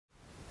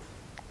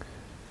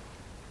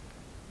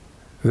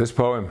This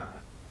poem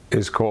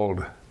is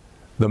called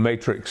The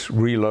Matrix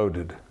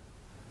Reloaded,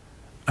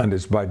 and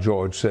it's by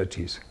George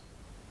Szirtes.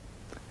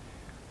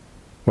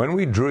 When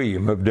we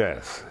dream of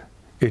death,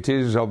 it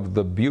is of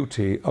the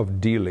beauty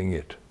of dealing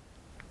it.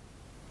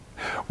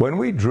 When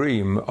we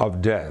dream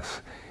of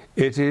death,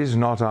 it is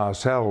not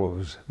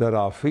ourselves that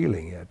are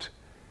feeling it.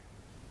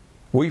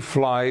 We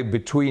fly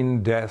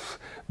between death,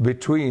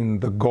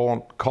 between the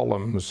gaunt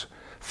columns,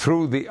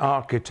 through the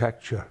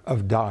architecture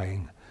of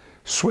dying,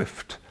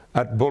 swift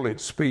at bullet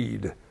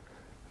speed,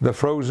 the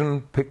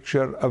frozen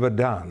picture of a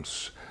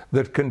dance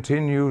that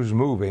continues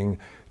moving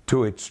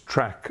to its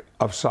track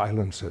of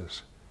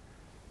silences,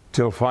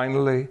 till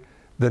finally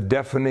the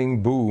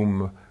deafening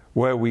boom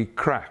where we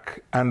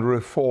crack and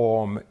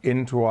reform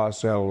into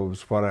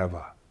ourselves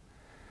forever.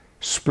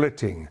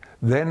 Splitting,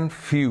 then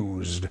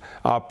fused,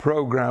 our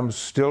programs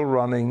still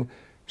running,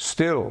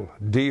 still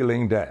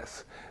dealing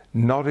death,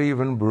 not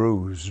even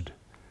bruised,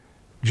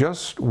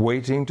 just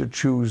waiting to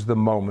choose the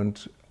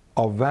moment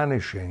of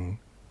vanishing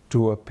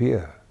to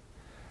appear,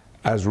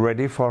 as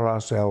ready for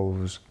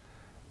ourselves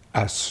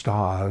as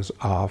stars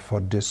are for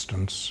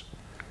distance,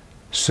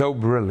 so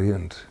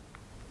brilliant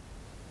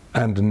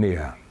and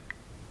near.